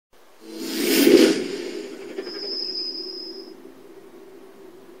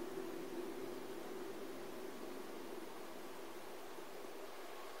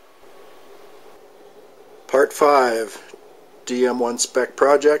Part 5 DM-1 spec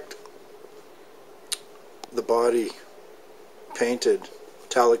project. The body painted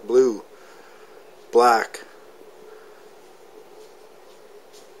metallic blue, black.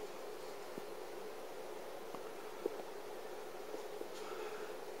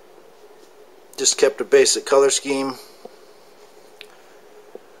 Just kept a basic color scheme.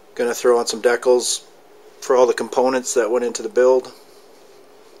 Gonna throw on some decals for all the components that went into the build.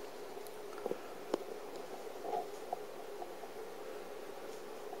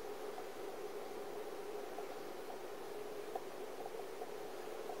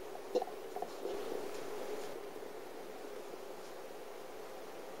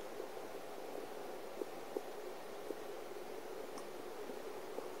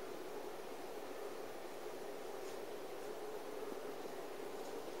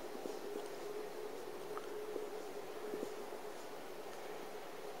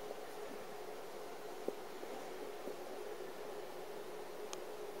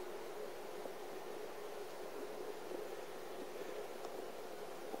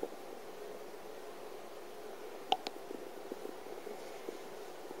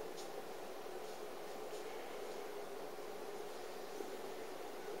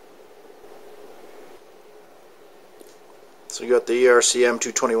 So you got the ERCM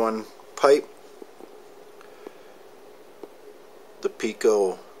 221 pipe, the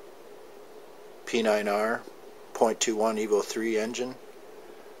Picco P9R 0.21 EVO3 engine,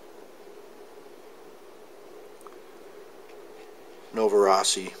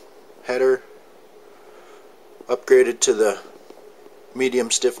 novarossi header, upgraded to the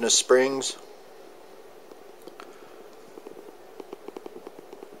medium stiffness springs,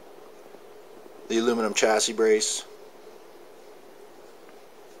 the aluminum chassis brace,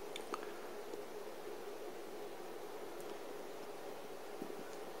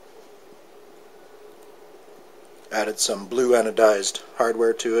 added some blue anodized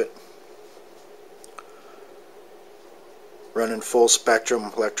hardware to it, running full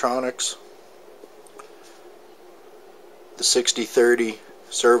Spektrum Electronics, the 60/30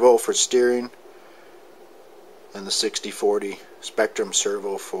 servo for steering, and the 60/40 Spektrum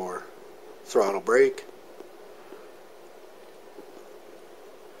servo for throttle brake,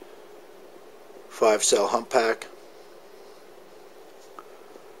 5-cell hump pack,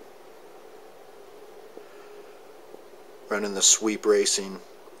 running the Sweep Racing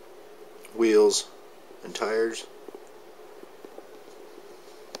wheels and tires,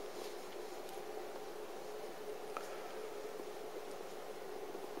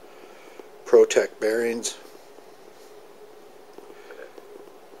 Protek bearings,